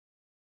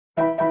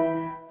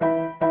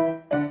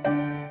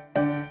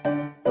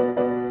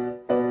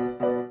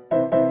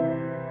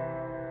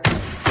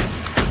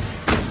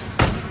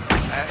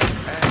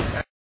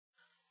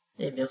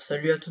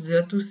Salut à toutes et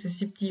à tous, c'est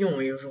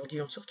Siptillion et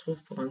aujourd'hui on se retrouve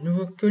pour un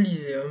nouveau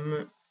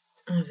Kolizéum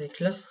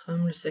avec la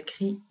Sram, le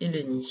Sacri et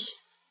les nids.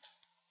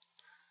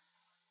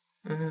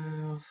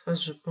 En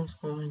face je pense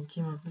qu'on va avoir une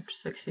team un peu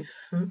plus axée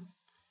feu.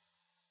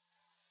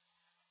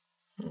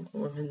 Donc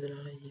on va mettre de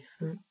la résine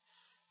feu.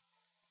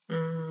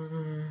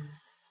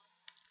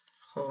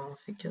 En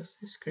Feca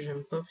c'est ce que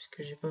j'aime pas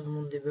puisque j'ai pas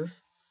vraiment de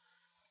debuff.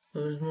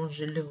 Heureusement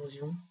j'ai de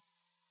l'érosion.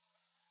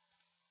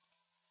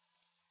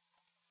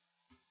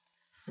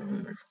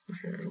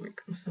 Je vais la jouer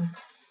comme ça.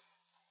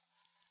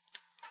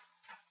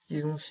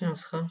 Ils ont aussi un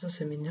Sram,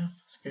 ça m'énerve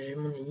parce que j'ai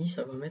mon ennemi,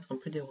 ça va mettre un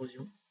peu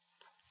d'érosion.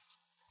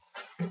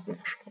 Bon,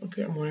 je crois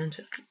qu'il y a moyen de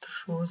faire quelque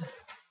chose.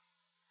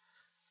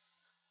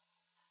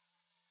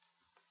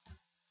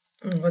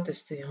 On va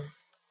tester. Hein.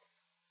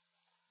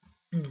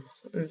 Non,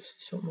 eux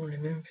c'est sûrement les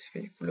mêmes puisque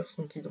les couleurs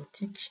sont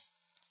identiques.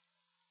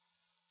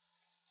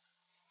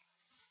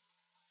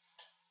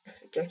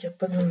 Feca qui a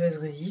pas de mauvaise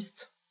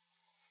résiste.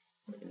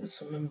 Elles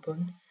sont même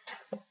bonnes.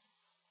 Enfin,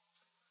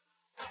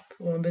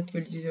 pour un bête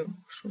Kolizéum,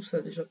 je trouve ça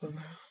déjà pas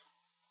mal.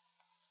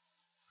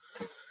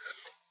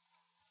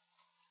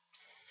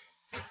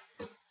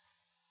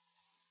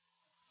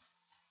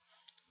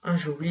 Ah,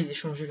 j'ai oublié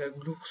d'échanger la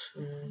glourse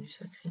du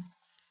Sacri.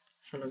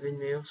 J'en avais une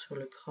meilleure sur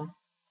le cran.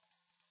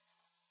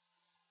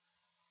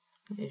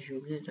 Et j'ai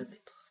oublié de la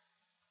mettre.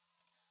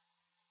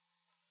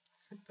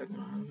 C'est pas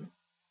grave.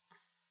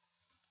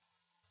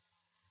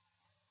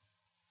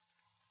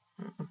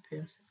 Un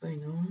PM, c'est pas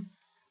énorme.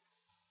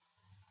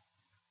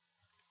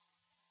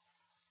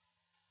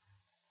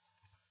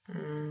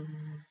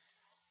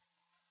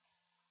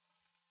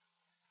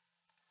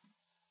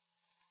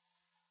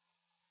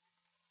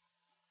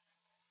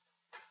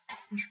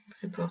 Je me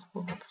prépare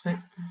pour après.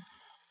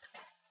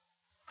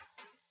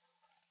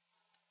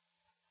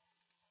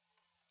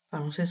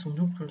 Balancer son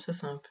double comme ça,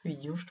 c'est un peu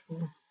idiot, je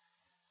trouve.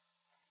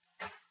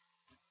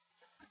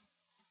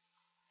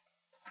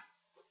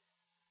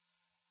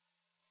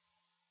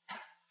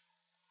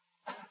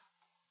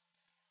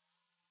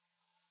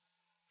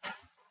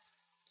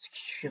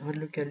 Il suffira de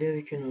le caler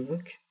avec une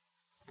invoque.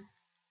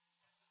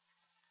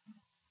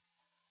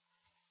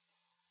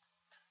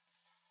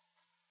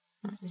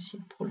 Ici,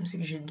 le problème, c'est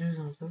que j'ai deux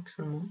invoques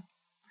seulement.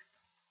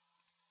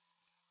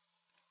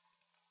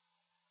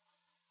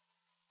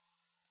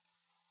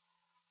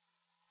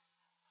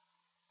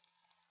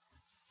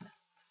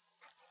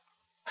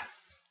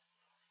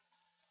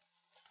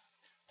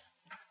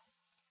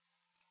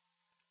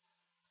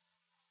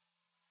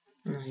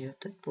 Il va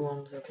peut-être pouvoir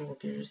nous avoir au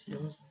piège de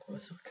silence, donc on va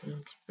se reculer un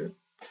petit peu.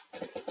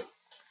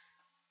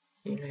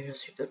 Et là, il a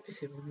su taper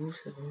ses boubous,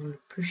 c'est vraiment le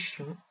plus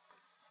chiant.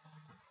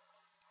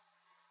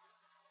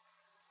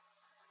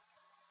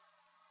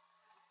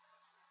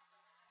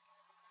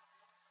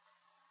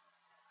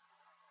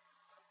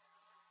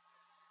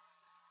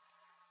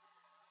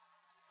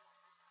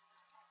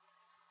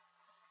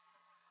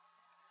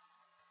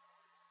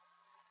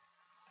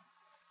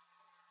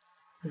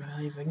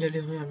 Là, il va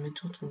galérer à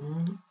mettre tout le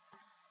monde.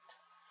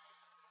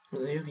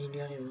 D'ailleurs, il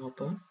n'y arrivera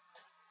pas.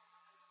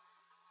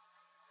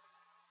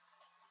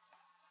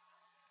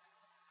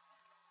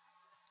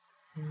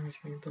 Je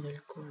vais lui barrer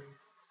le col,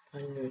 pas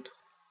le neutre.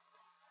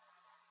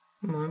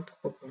 Ouais,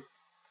 pourquoi pas.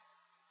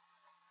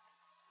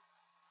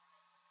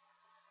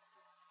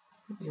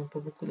 Ils n'ont pas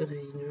beaucoup de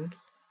résine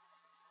neutre.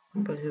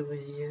 Pas de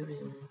résilière,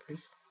 ils en ont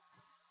plus.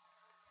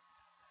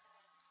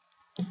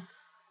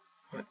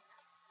 Ouais.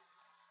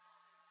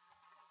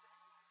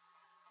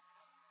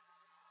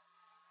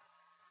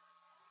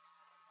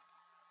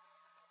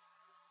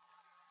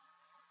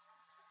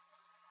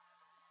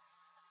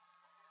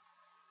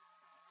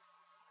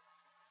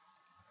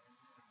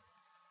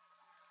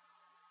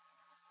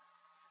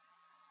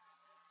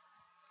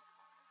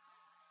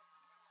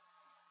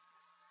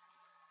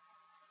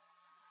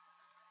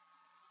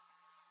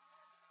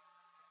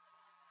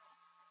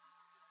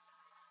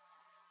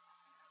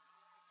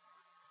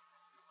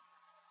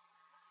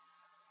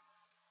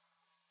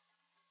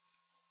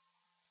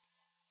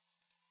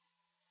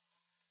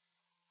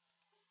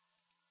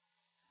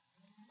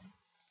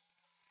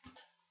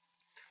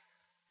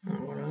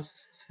 Voilà, ça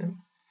c'est fait.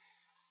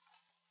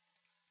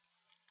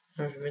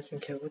 Là, je vais mettre une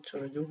carotte sur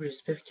le double,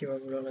 j'espère qu'il va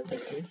vouloir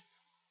l'attaquer.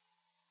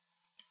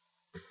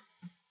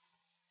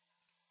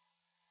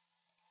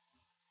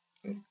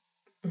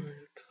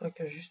 Le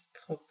crack a juste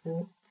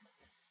crapaud.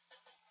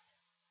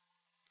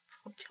 Je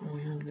crois qu'il y a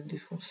moyen de le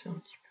défoncer un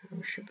petit peu,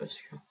 mais je suis pas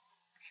sûr.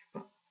 Je sais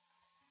pas.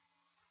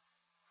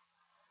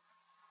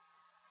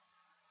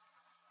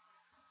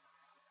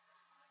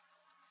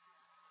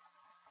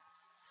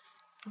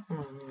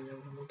 Non, il y a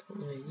vraiment trop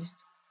de résiste.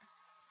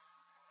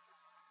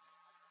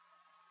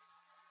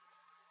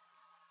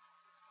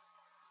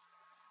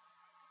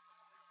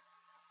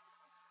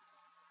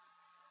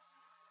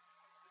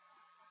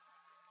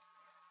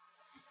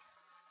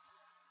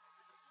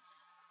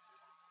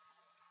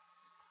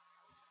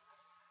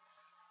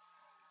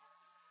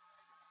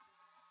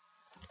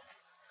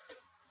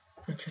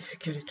 Donc le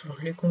fait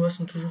les combats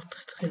sont toujours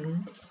très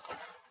longs.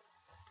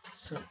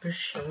 C'est un peu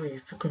chiant,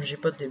 et comme j'ai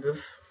pas de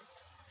debuff,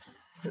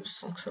 Je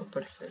sens que ça va pas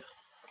le faire.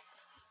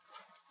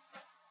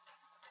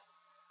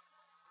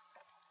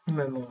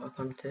 Mais bon, on va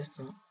quand même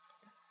tester. Hein.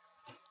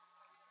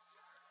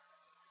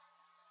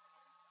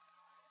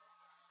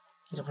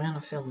 Il n'y a rien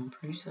à faire non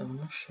plus, c'est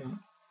vraiment chiant.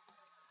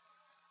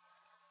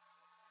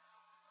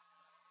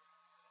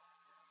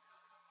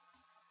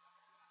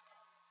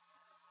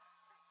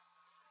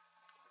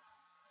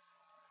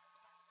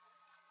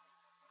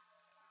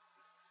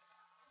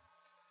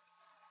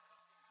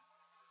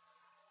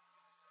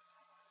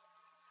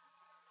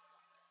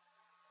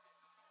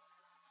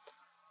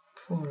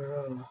 Oh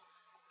là là.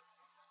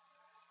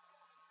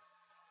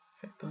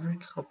 J'avais pas vu le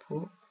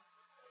crapaud.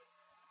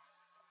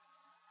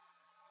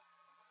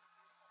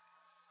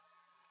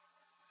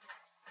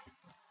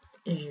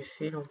 Et j'ai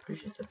fait, en plus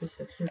j'ai tapé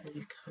Sacri avec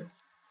du crève.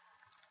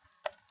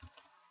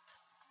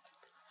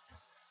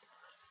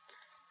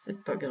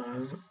 C'est pas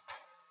grave.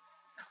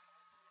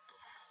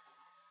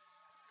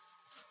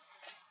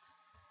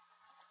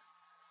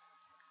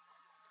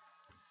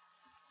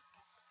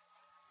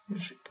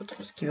 Je sais pas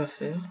trop ce qu'il va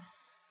faire.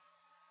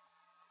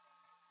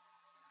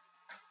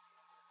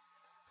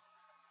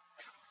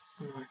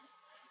 Ouais.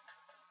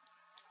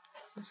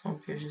 Ça sent un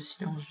piège de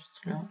silence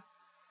juste là.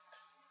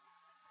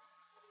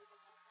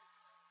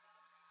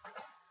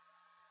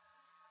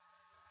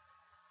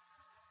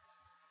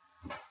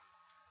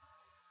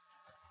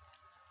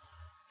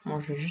 Moi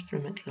je vais juste le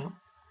mettre là.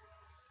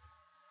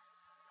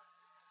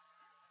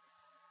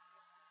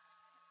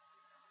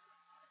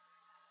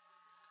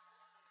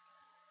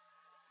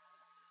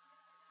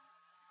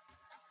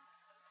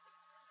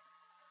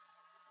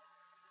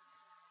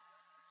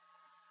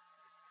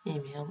 Et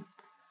merde.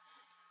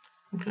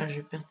 Donc là je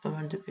vais perdre pas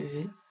mal de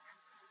PV.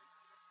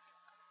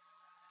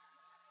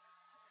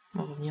 On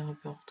va revenir un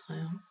peu en retrait.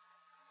 Hein.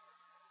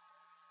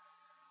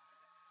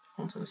 Par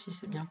contre ça aussi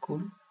c'est bien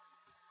cool.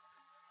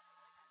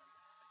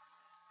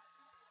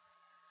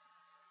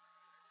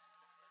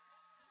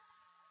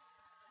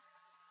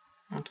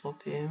 Un 3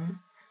 PM.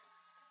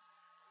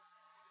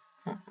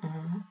 Un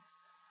 1.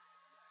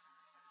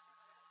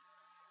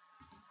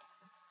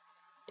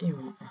 Et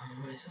bon,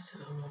 ouais ça c'est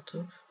vraiment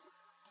top.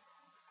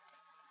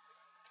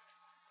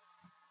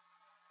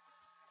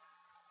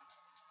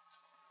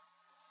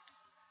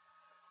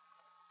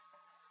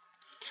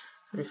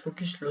 Je vais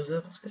focus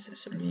l'Osa parce que c'est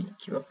celui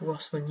qui va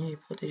pouvoir soigner et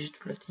protéger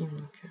toute la team,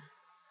 donc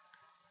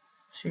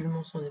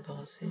absolument s'en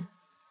débarrasser.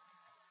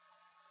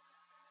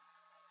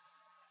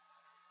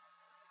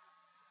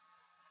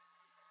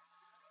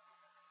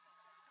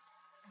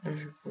 Là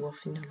je vais pouvoir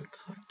finir le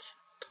crack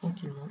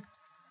tranquillement.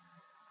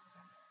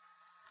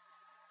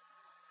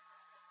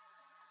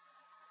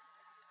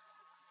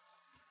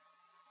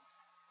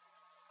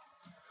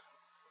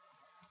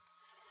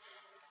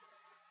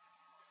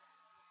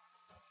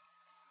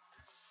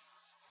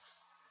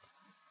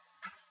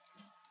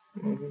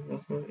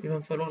 Il va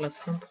me falloir la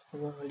Sram pour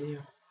pouvoir aller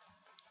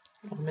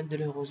leur mettre de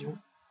l'érosion.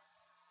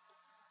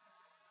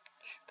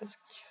 Je sais pas ce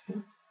qu'il fait.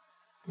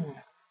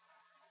 Ouais.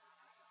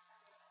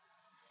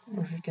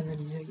 Moi, je vais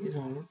canaliser avec des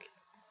invoques.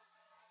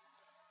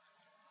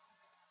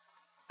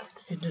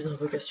 Et 2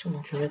 invocations,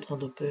 donc je vais mettre un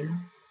doppel.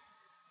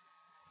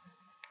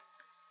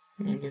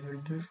 Il est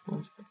level 2, je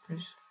pense, pas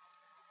plus.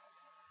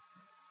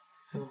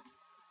 Mais bon.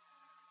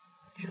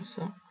 Déjà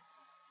ça.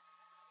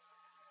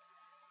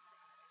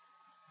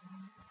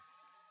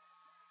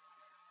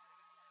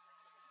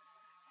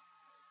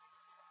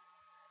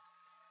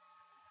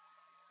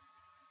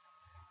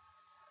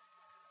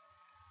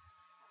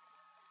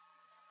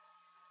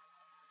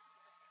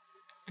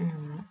 Et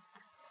voilà.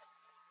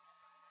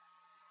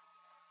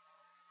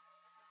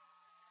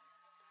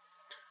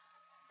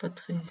 Pas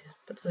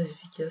très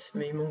efficace,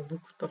 mais il manque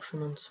beaucoup de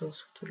parchemins de sort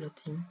sur toute la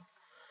team.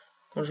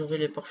 Quand j'aurai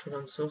les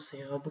parchemins de sort, ça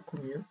ira beaucoup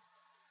mieux.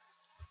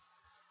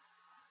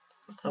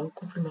 Ça sera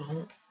beaucoup plus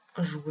marrant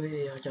à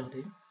jouer et à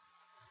regarder.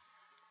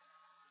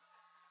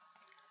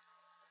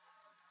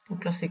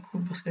 Donc là c'est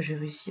cool parce que j'ai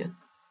réussi à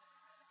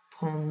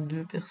prendre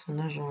 2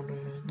 personnages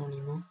dans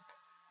l'IMO.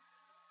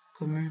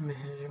 Comme eux,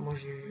 mais moi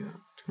j'ai eu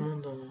tout le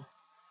monde dans...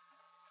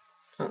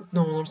 Enfin,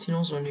 non, dans le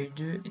silence j'en ai eu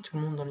 2 et tout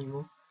le monde dans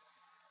l'IMO.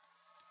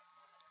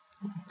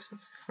 Donc ça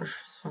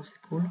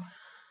c'est cool.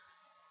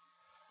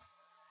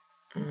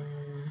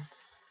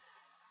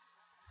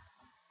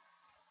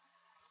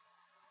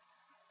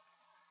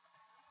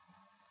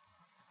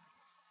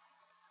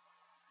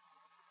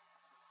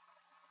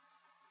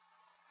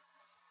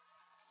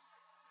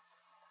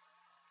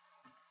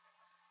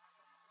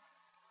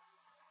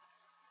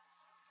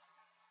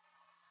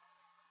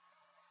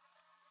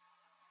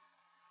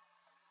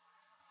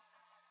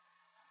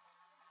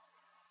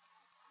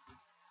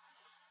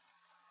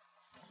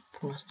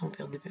 Pour l'instant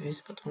perdre des PV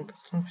c'est pas trop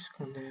important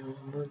puisqu'on est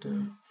en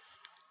mode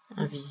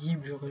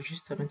invisible, j'aurai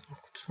juste à mettre un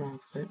coup de soin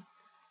après.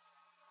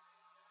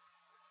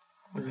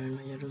 Voilà,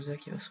 là il y a l'Osa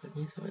qui va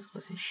soigner, ça va être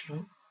assez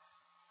chiant.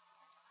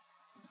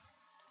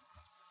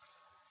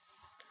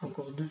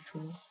 Encore 2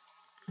 tours.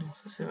 Non,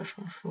 ça c'est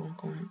vachement chaud hein,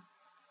 quand même.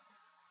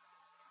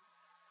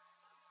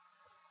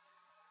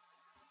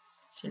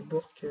 Si le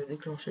Bork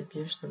déclenchait le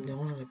piège, ça me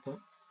dérangerait pas.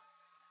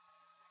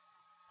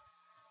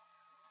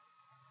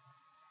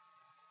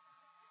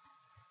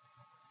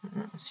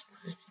 ainsi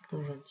que je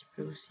mange un petit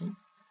peu aussi.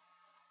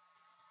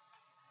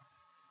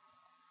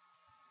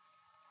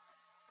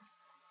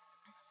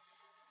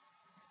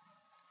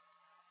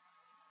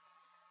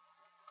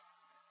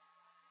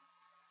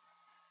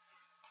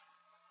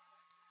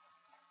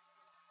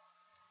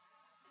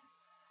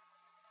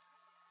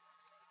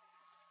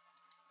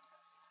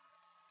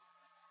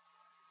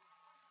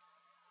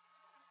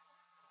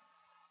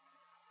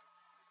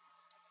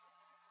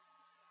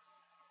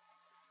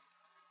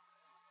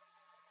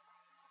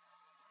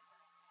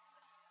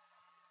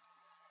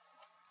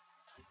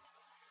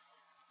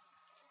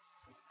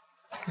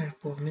 Là, je vais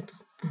pouvoir mettre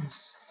un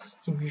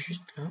stimu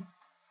juste là.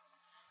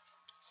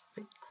 Ça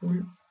va être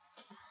cool.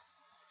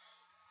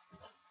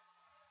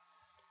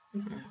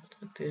 Alors,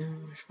 3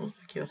 PM, je pense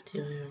qu'il va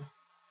retirer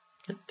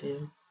 4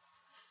 PM.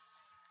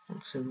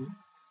 Donc c'est bon.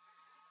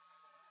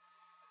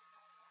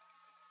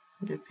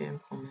 2 PM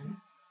quand même.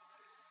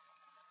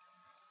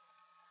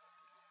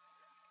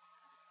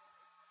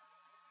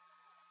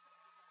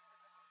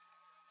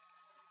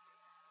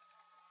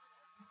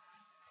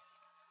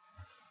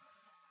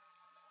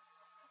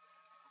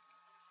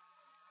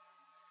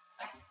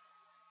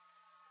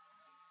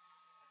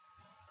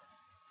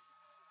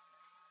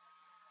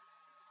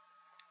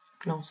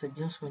 Donc là on s'est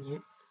bien soigné.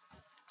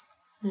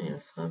 Et la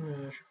Sram,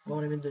 je vais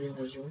pouvoir les mettre de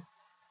l'érosion.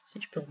 Si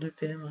je perds 2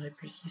 PM en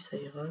répulsif ça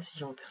ira. Si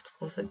j'en perds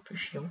 3 ça va être plus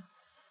chiant.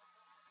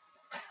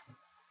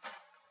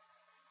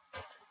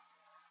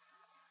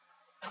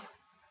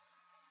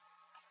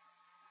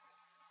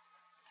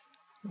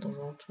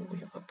 Dans un tour il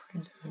n'y aura plus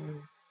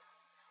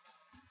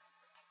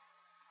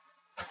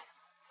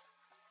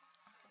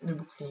de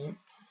bouclier.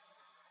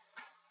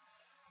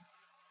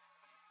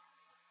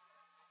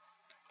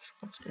 Je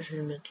pense que je vais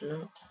le mettre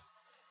là.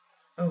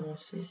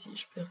 Avancer si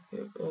je perds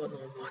que. Oh non,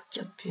 on aura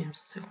 4 PM,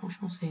 ça c'est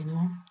franchement c'est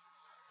énorme.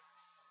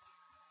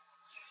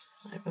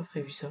 J'avais pas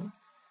prévu ça.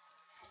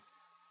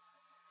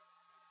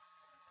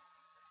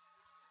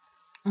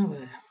 Ah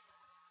ouais.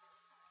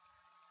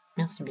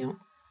 Merci bien.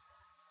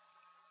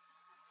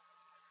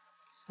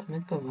 Ça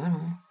m'aide pas mal,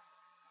 hein.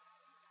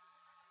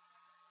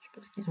 Je sais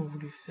pas ce qu'ils ont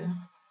voulu faire.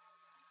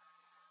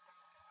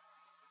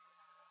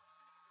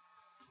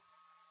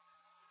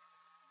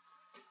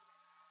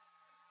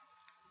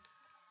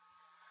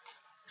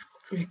 Je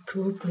crois que je vais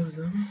coop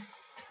Lausanne.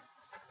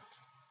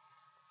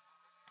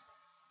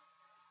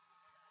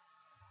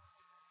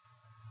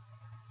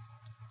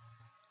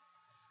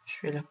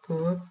 Je vais la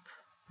coop,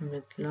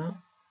 mettre là,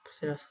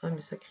 pousser la Sram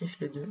et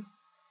sacrifier les deux.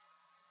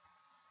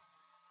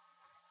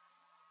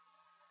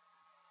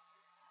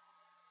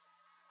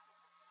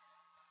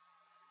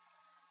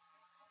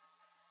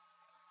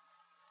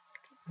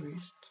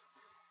 Juste.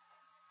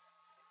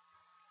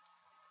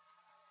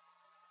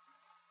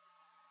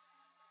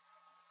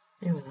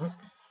 Et voilà.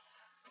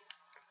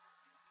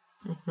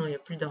 Maintenant il n'y a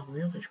plus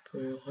d'armure et je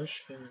peux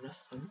rush la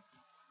Sram.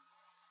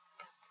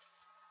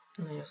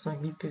 Là il y a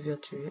 5000 PV à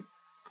tuer.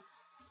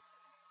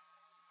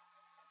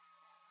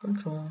 Bonne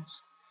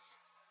chance.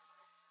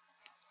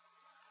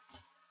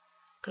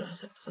 Donc là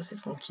ça va être assez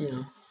tranquille.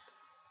 Hein.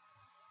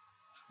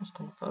 Je pense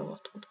qu'on va pas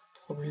avoir trop de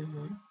problèmes.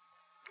 Hein.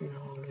 Je vais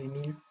enlever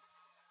 1000.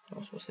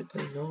 Alors ça c'est pas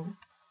énorme.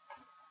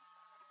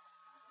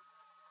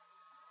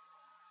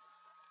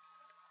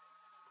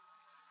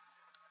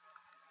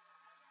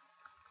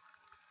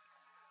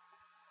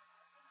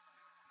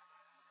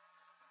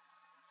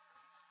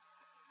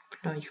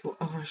 Là il faut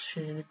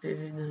arracher les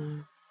PV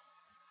de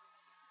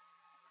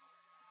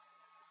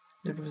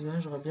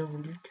Lausanne. J'aurais bien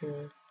voulu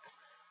que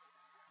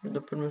le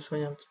doppel me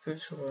soigne un petit peu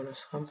sur la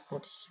Sram pour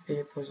anticiper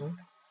les poisons.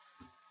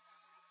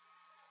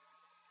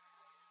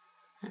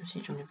 Même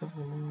si j'en ai pas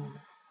vraiment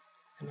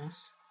des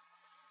masses.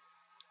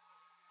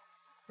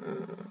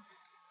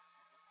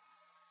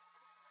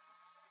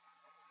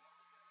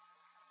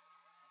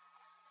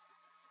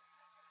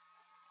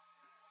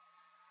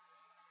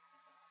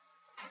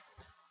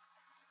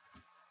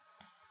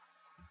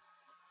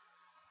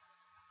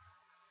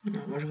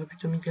 Non, moi j'aurais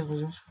plutôt mis de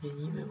l'érosion sur les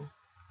nids, mais bon.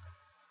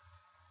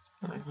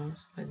 C'est pas grave,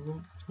 ça va être bon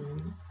pour tout le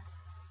monde.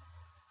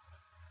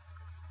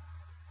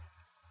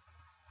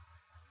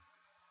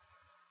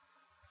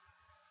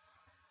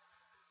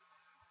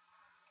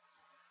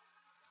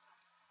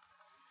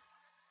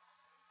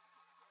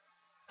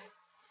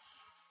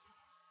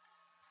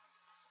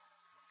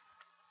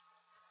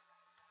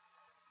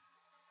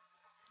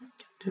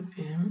 « 2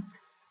 PM.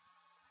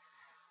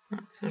 Ah,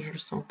 ça je le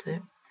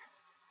sentais.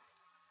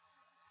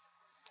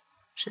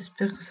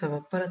 J'espère que ça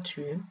va pas la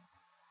tuer.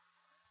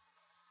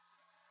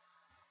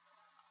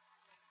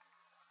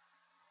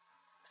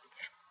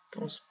 Je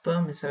pense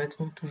pas, mais ça va être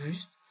bon tout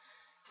juste.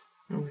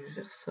 Donc je vais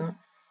faire ça.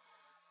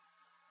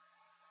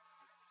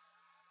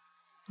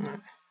 Ouais.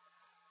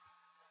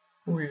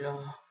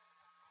 Oula.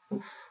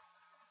 Ouf.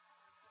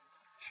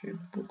 J'ai eu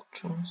beaucoup de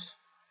chance.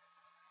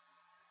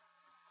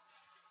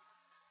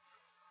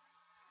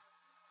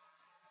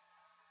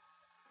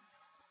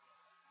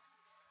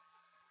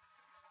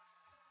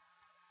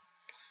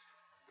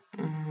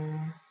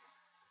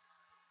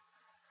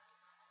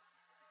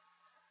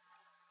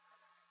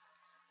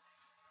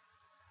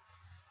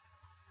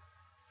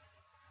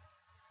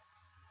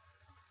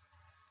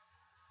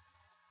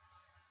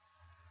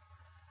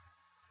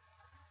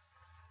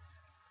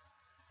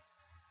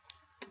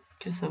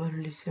 que ça va le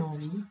laisser en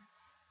vie.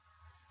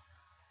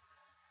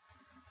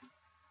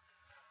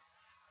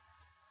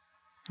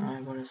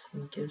 Ouais, voilà, c'est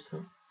nickel ça.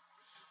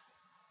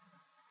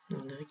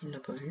 On dirait qu'il l'a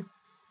pas vu.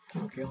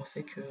 Donc, il lui aura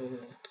fait que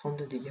 30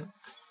 de dégâts.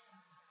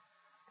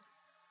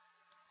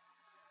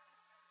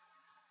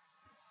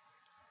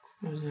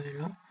 Vous avez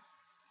là.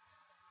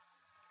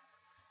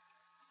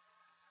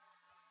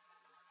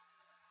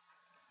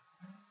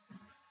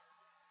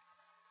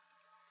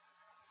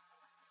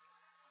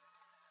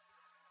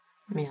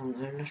 Merde,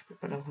 là je peux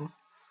pas l'avoir.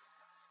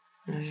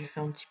 Là j'ai fait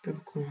un petit peu le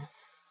con.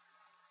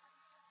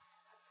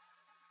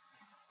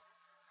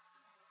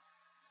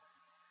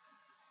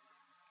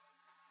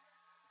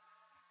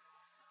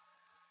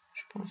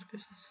 Je pense que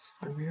ça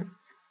sera le mieux.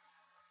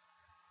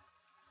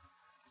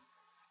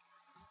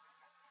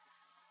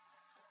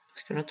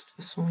 Parce que là de toute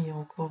façon il y a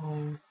encore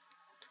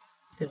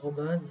des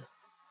robades.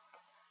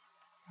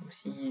 Donc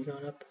s'il vient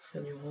là pour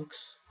faire du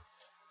rox,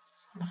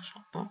 ça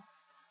marchera pas.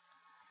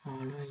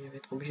 Voilà, il va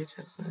être obligé de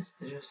faire ça,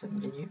 c'est déjà ça de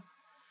gagner.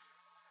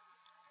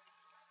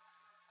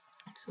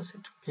 Ça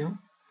c'est tout bien.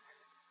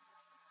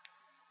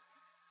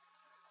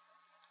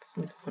 Par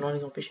contre, il va falloir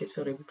les empêcher de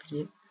faire les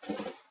boucliers.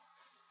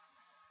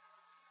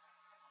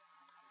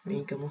 Mais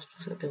ils commencent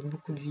tous à perdre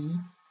beaucoup de vie.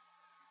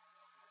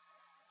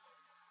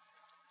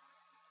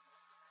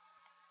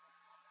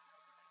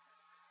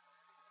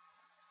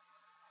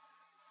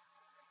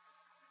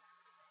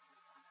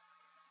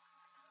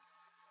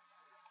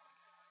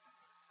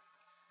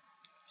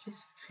 J'ai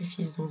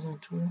sacrifice dans un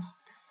tour.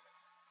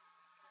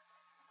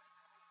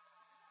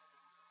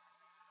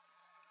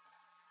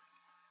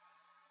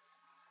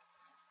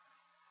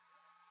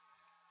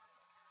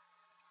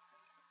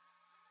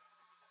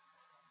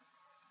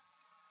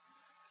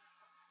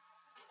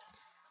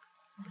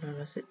 Voilà,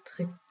 là c'est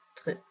très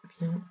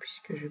bien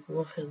puisque je vais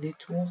pouvoir faire des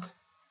tours.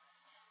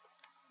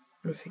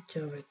 Le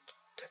Feca va être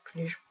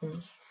taclé je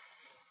pense.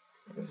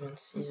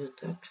 26 de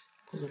tacle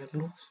à cause de la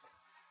bourse.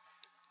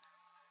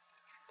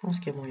 Je pense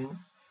qu'il y a moyen.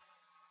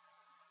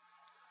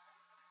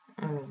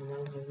 Alors on a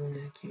le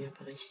dragon qui vient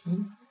par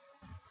ici.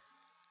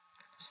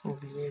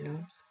 Sanglier là,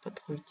 c'est pas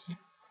trop utile.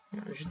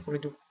 Voilà, juste pour les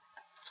deux.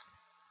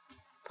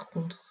 Par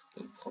contre,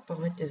 il ne pourra pas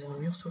mettre les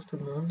armures sur tout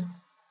le monde.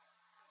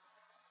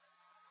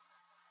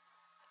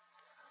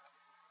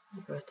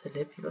 Il va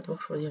télép, il va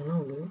devoir choisir l'un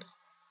ou l'autre.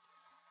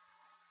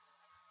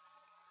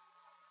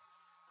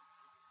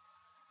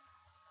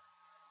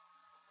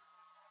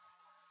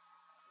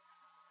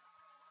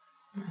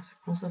 Ça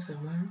commence à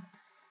faire mal.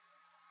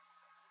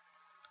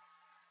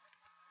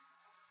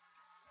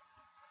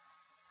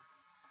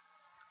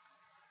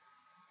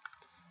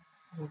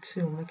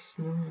 Roxer au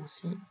maximum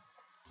aussi.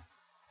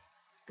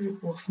 Je vais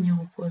pouvoir finir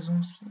en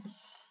poison s'il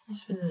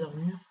se fait des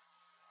armures.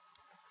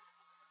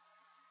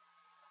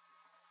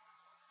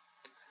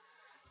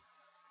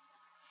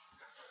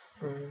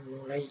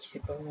 Bon là il sait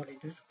pas voir les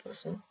deux de toute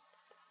façon.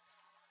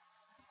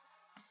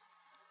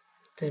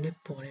 Télép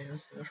pour aller là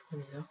c'est vachement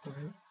bizarre quand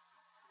même.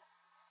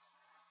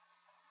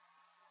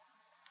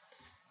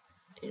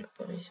 Il a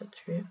pas réussi à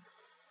tuer.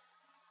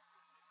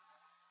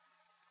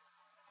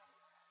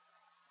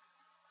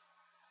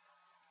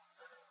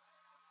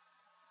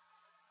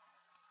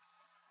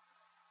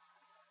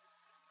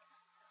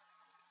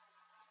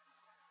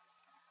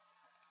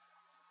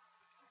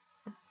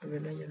 Mais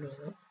là il y a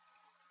Loza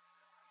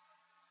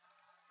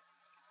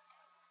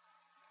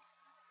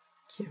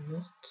qui est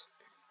morte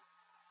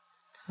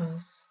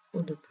grâce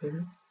au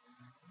doppel.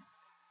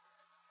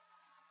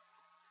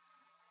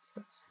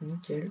 Ça c'est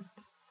nickel.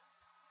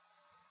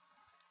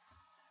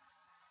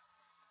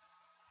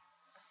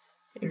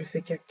 Et le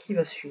Feca qui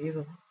va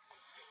suivre.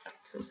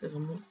 Ça c'est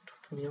vraiment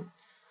tout bien.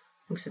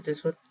 Donc c'était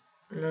soit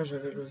là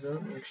j'avais Loza,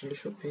 donc je l'ai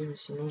chopé, mais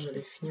sinon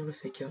j'allais finir le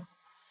Feca.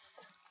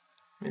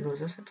 Mais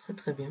Loza c'est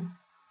très bien.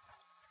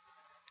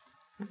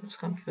 Le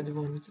Sram qui va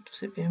devoir niquer tous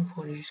ses PM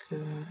pour aller jusqu'à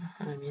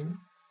la mine.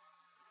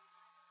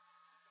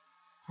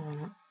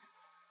 Voilà.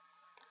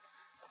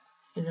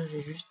 Et là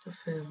j'ai juste à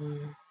faire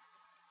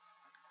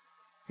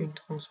une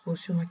transpo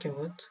sur ma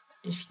carotte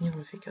et finir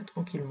le Feca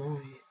tranquillement.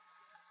 Et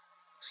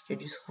pour ce qui est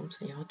du Sram,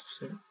 ça ira tout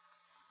seul.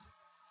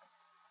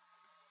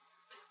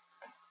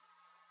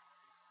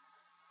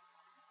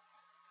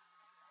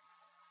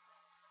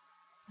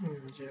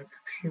 J'ai la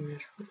pupille, mais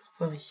je préfère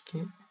pas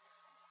risquer.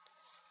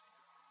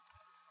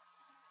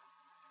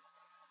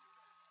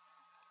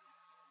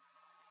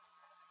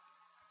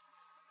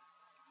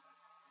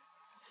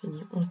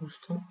 Finir en se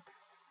boostant.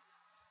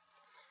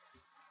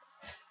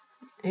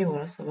 Et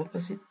voilà, ça va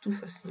passer tout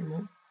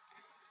facilement.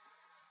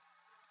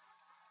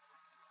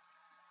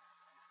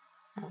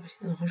 Alors, on va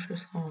essayer de rush le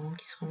Sram avant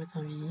qu'il se remette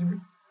invisible.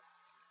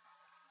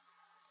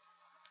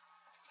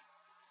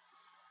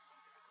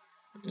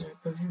 J'avais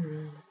pas vu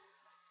le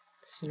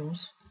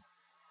silence.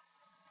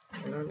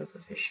 Voilà, là ça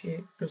fait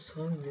chier. Le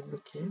Sram il est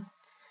bloqué.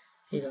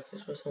 Et il a fait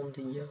 60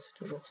 dégâts, c'est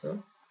toujours ça.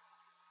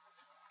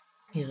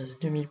 Il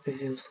reste 2000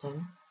 PV au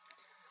Sram.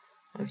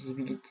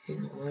 Invisibilité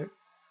normale.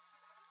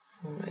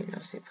 Bon là il est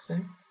assez près.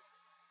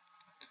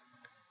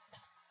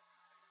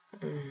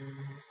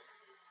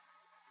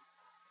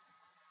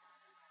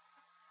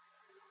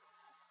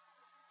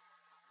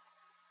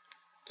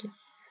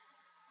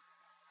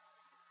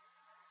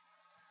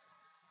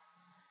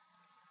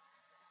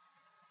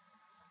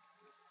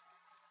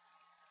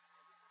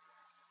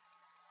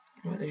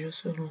 On va déjà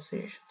se relancer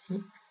les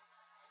châtilles.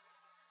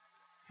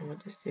 On va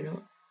tester là.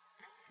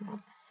 Voilà.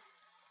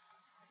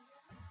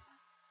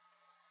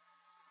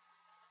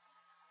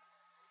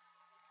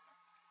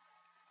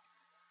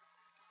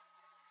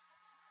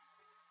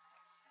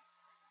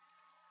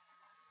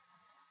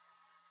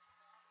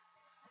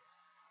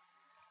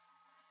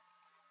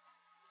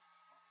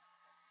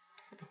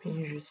 Il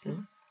est juste là. Je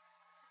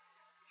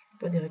ne vais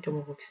pas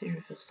directement boxer, je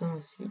vais faire ça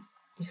ainsi.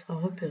 Il sera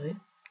repéré.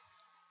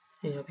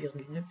 Et il a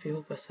perdu 2 PO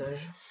au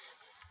passage.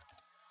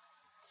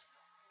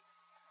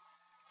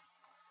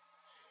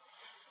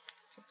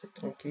 C'est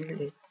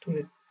tranquille, et tous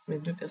mes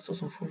 2 persos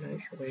sont full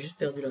life. J'aurais juste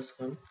perdu la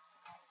Sram.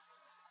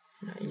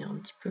 Là, il est un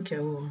petit peu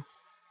KO. Hein.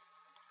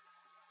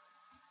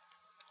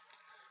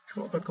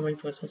 Je vois pas comment il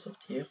pourrait s'en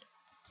sortir.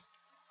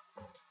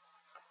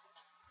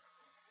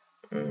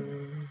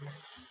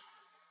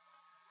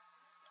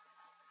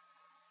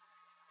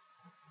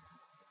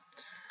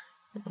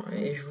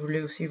 Et je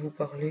voulais aussi vous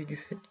parler du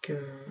fait que,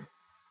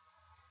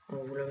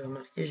 vous l'avez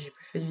remarqué, j'ai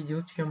plus fait de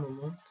vidéo depuis un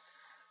moment.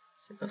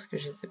 C'est parce que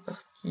j'étais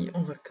parti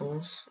en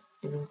vacances.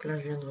 Et donc là,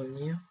 je viens de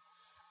revenir.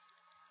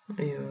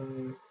 Et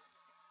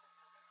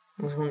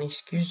bon, je m'en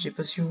excuse, j'ai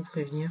pas su vous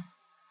prévenir.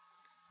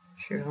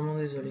 Je suis vraiment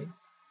désolé.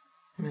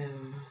 Mais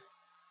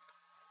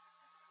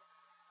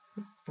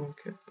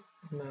donc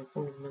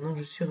maintenant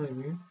je suis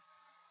revenu.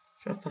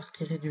 Je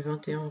repartirai du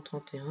 21 au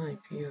 31 et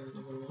puis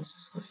normalement ce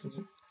sera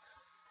fini.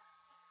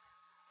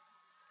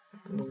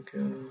 Donc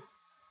de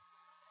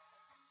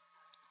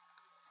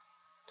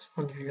ce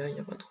point de vue là, il n'y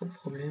a pas trop de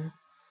problème.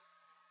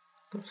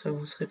 Comme ça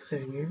vous serez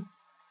prévenu.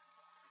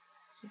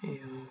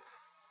 Et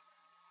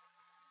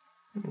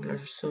donc là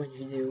je sors une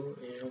vidéo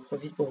et j'en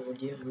profite pour vous le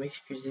dire et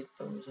m'excuser de ne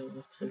pas vous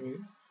avoir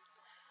prévenu.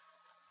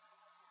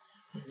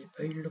 Je n'ai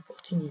pas eu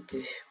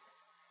l'opportunité.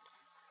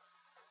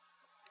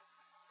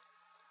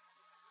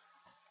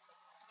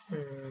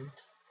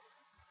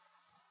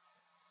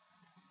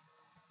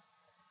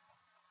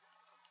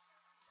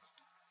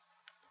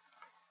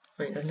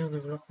 Ouais, il a l'air de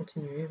vouloir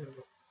continuer, mais bon,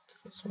 de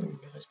toute façon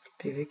il ne reste plus de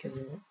PV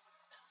quasiment.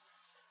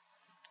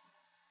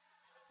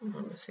 Ah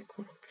bah c'est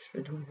cool, en plus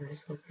le double me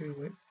laisse un peu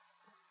jouer.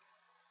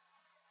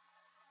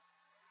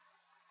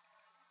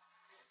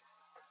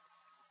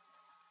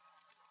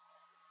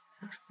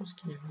 Là, je pense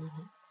qu'il est mort.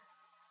 Hein.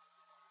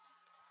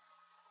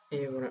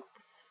 Et voilà.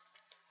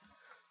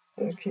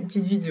 Donc une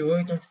petite vidéo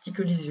avec un petit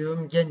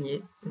Kolizéum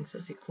gagné, donc ça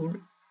c'est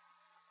cool.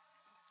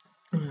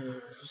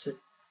 Je vous souhaite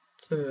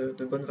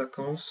de bonnes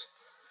vacances.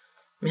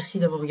 Merci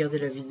d'avoir regardé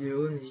la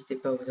vidéo, n'hésitez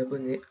pas à vous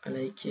abonner, à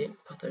liker,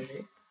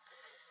 partager.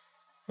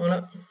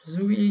 Voilà,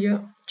 zoui les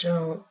gars,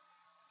 ciao.